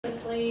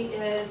briefly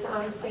is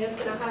Stan's going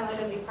to highlight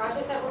a new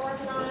project that we're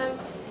working on,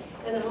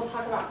 and then we'll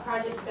talk about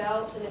Project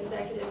Belt and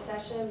executive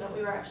session. But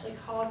we were actually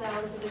called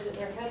down to visit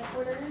their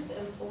headquarters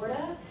in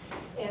Florida,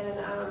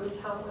 and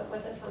Tom went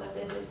with us on a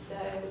visit. So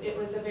it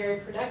was a very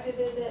productive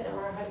visit, and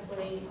we're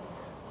hopefully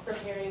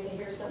preparing to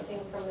hear something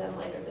from them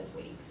later this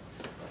week.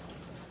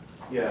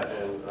 Yeah,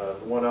 and the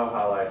one I'll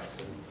highlight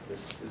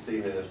this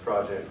evening is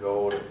Project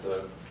Gold. It's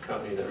a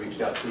company that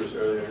reached out to us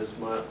earlier this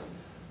month.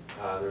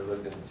 They're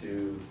looking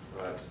to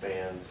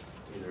expand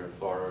either in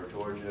Florida or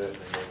Georgia, and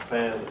they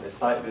plan a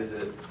site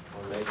visit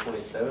on May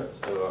 27th,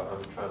 so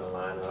I'm trying to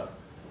line up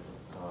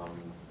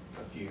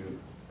a few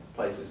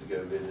places to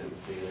go visit and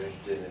see if they're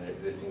interested in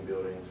existing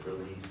buildings for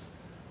lease.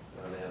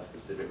 They have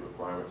specific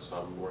requirements, so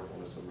I'm working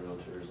with some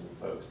realtors and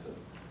folks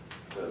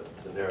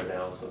to narrow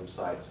down some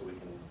sites so we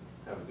can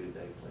have a good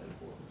day planned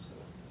for them. So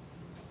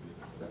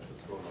that's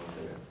what's going on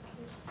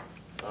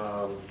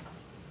there.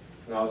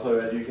 And also,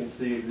 as you can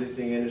see,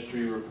 existing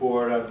industry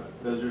report.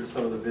 Those are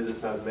some of the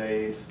visits I've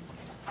made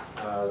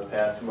the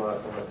past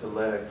month. I went to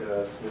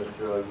Letica, Smith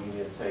Drug,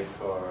 Union Tank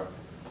Car,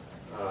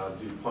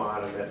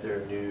 DuPont. I met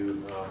their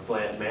new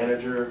plant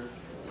manager.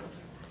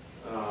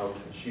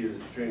 She is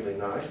extremely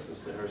nice. I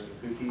sent her some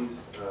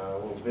cookies.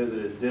 We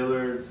visited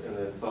Dillard's and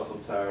then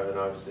Fussell Tire. Then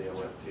obviously I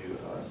went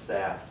to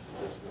Saft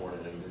this morning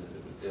and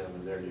visited with them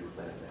and their new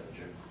plant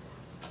manager,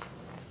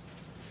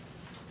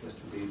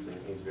 Mr. Beasley.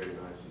 He's very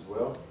nice as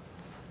well.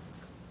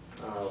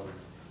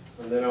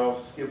 And then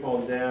I'll skip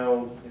on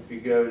down. If you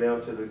go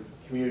down to the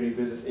Community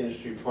Business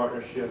Industry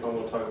Partnership, I'm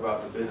going to talk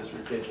about the Business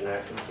Retention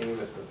Action Team.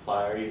 It's the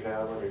flyer you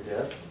have on your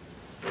desk.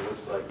 It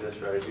looks like this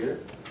right here.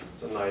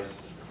 It's a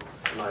nice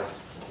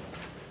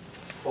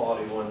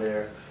quality one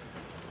there.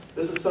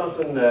 This is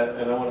something that,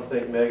 and I want to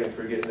thank Megan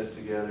for getting this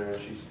together,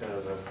 and she's kind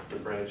of the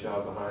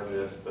brainchild behind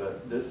this,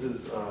 but this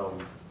is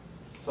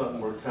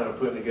something we're kind of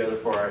putting together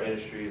for our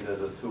industries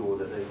as a tool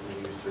that they can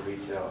use to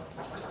reach out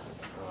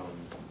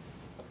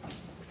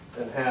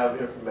and have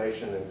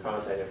information and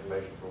contact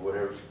information for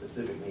whatever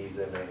specific needs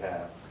they may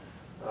have.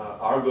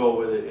 Our goal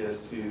with it is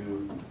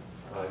to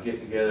get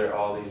together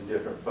all these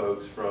different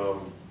folks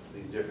from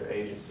these different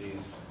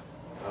agencies,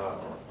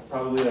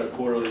 probably on a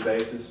quarterly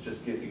basis,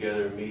 just get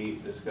together,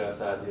 meet,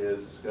 discuss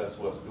ideas, discuss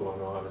what's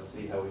going on, and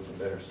see how we can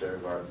better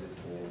serve our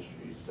existing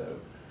industries. So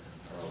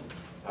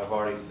I've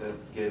already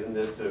given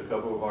this to a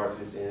couple of our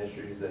existing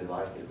industries. They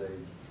like it.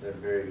 They're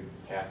very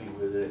happy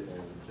with it,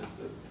 and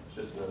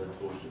just another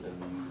tool for them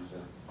to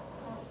use.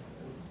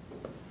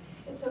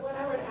 And so what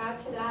I would add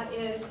to that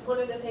is one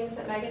of the things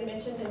that Megan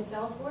mentioned in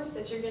Salesforce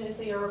that you're going to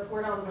see a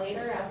report on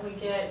later as we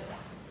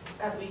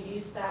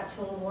use that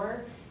tool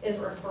more is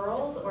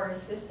referrals or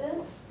assist.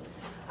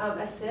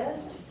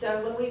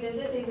 So when we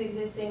visit these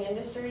existing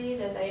industries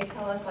and they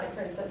tell us, like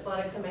for instance,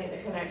 Letica made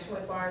the connection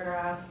with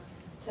Wiregrass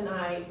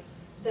tonight,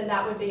 then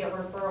that would be a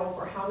referral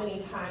for how many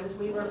times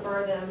we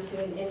refer them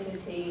to an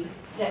entity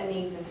that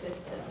needs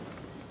assistance.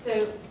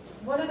 So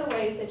one of the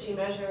ways that you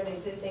measure an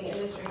existing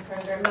industry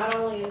program not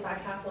only is by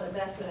capital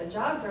investment and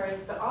job growth,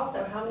 but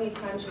also how many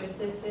times you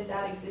assisted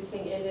that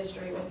existing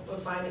industry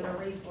with finding a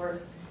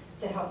resource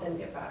to help them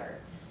get better.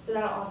 So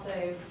that'll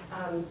also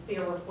be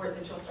a report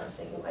that you'll start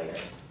seeing later.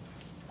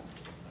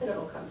 And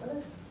it'll come from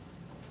us.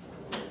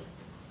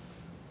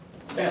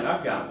 Stan,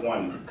 I've got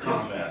one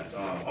comment.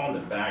 On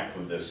the back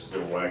of this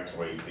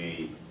directory,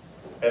 the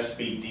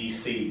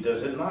SBDC,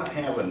 does it not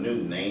have a new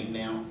name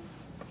now?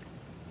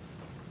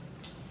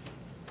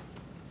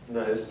 No,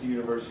 it's the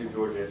University of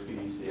Georgia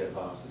SBDC at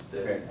Valdosta.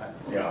 Okay.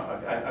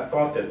 I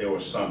thought that there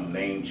was some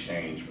name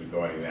change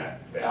regarding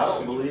that. I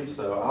don't believe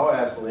so. I'll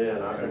ask Lynn.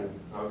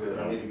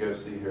 Okay. I need to go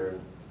see her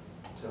and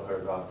tell her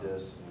about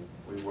this.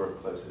 And we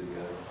work closely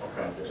together.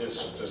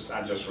 Okay.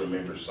 I just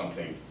remember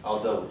something.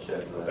 I'll double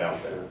check about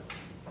that.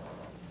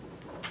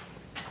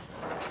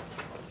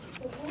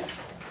 Okay.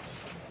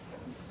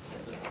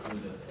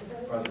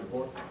 Project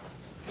report?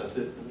 That's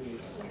it.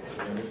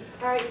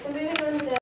 All right, so moving on to